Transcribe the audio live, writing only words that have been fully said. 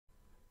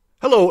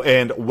Hello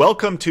and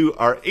welcome to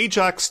our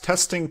Ajax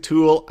testing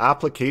tool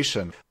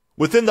application.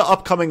 Within the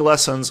upcoming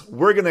lessons,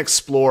 we're going to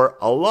explore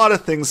a lot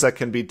of things that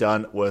can be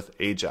done with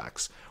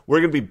Ajax.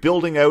 We're going to be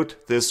building out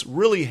this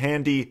really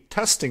handy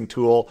testing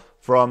tool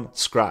from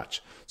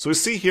scratch. So we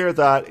see here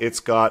that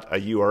it's got a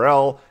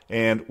URL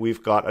and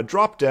we've got a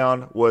drop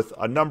down with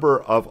a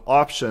number of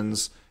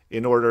options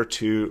in order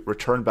to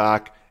return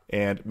back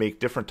and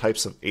make different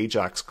types of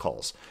Ajax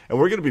calls. And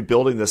we're going to be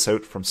building this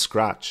out from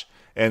scratch.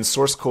 And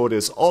source code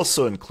is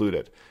also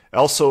included.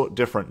 Also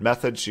different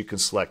methods. You can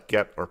select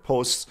get or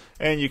posts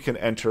and you can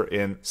enter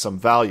in some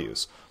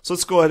values. So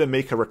let's go ahead and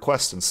make a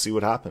request and see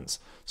what happens.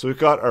 So we've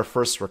got our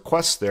first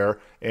request there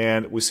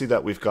and we see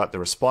that we've got the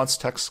response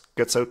text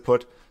gets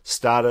output,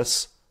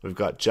 status, we've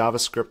got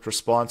JavaScript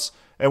response,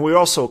 and we're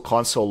also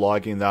console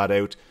logging that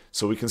out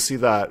so we can see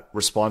that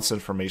response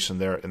information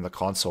there in the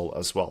console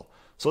as well.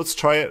 So let's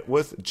try it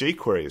with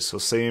jQuery. So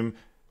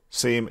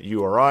same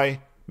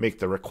URI, make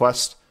the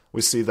request.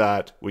 We see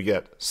that we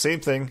get same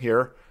thing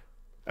here,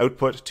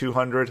 output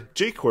 200,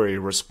 jQuery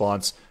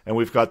response, and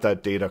we've got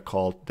that data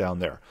call down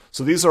there.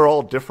 So these are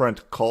all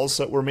different calls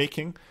that we're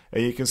making,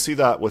 and you can see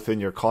that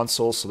within your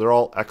console. So they're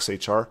all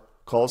XHR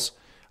calls.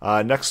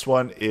 Next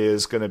one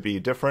is going to be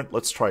different.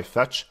 Let's try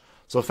fetch.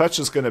 So fetch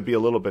is going to be a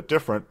little bit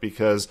different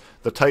because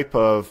the type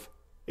of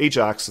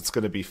Ajax, it's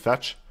going to be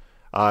fetch.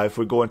 If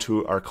we go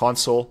into our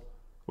console,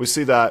 we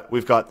see that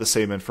we've got the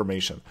same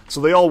information.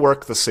 So they all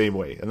work the same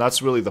way, and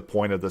that's really the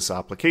point of this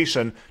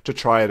application, to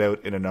try it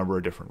out in a number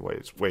of different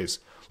ways.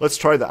 Let's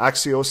try the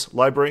Axios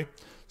library.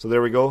 So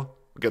there we go.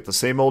 We get the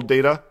same old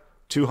data,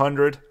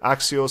 200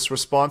 Axios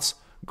response,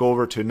 go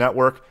over to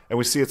network, and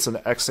we see it's an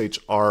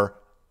XHR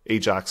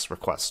Ajax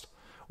request.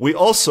 We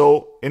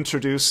also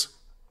introduce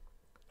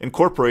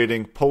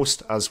incorporating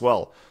post as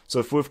well. So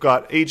if we've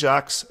got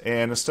Ajax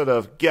and instead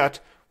of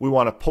get, we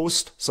want to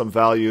post some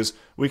values,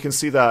 we can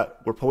see that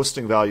we're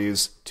posting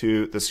values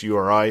to this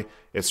URI.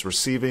 It's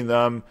receiving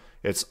them,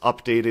 it's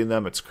updating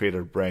them, it's created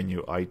a brand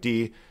new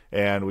ID,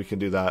 and we can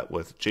do that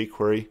with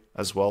jQuery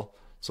as well.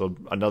 So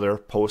another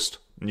post,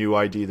 new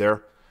ID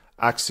there.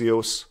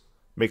 Axios,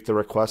 make the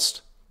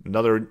request,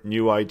 another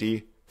new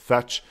ID,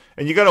 fetch.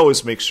 And you got to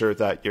always make sure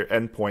that your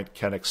endpoint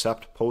can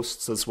accept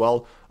posts as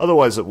well.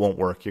 Otherwise it won't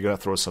work. You're going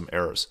to throw some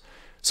errors.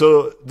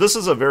 So this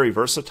is a very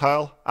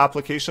versatile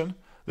application.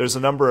 There's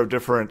a number of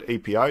different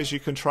APIs you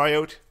can try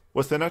out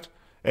within it,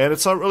 and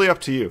it's not really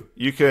up to you.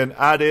 You can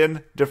add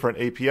in different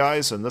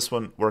APIs, and this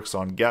one works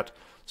on get.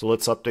 So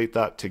let's update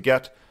that to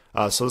get.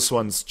 So this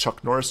one's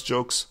Chuck Norris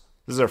jokes.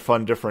 These are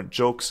fun, different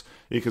jokes.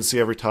 You can see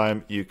every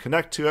time you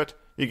connect to it,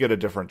 you get a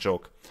different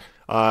joke.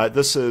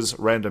 This is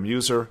random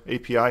user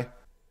API.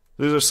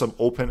 These are some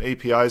open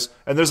APIs,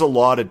 and there's a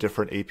lot of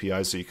different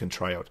APIs that you can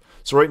try out.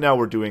 So right now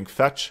we're doing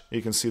fetch.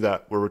 You can see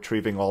that we're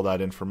retrieving all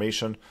that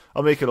information.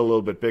 I'll make it a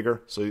little bit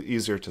bigger so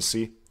easier to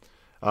see.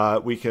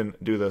 We can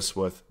do this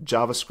with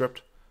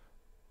JavaScript,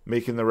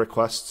 making the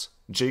requests,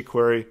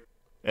 jQuery,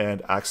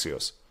 and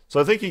Axios.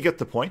 So I think you get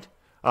the point.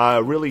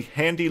 Really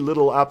handy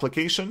little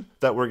application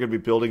that we're going to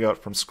be building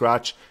out from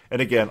scratch.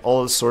 And again,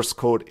 all the source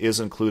code is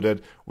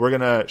included. We're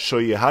going to show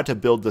you how to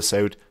build this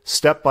out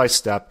step by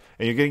step,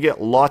 and you're going to get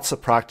lots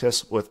of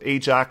practice with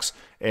Ajax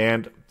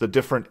and the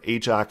different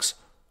Ajax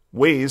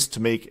ways to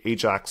make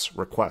Ajax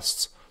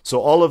requests. So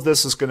all of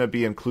this is going to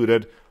be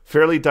included.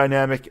 Fairly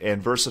dynamic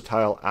and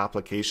versatile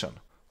application.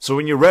 So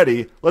when you're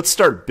ready, let's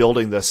start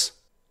building this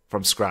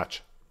from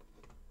scratch.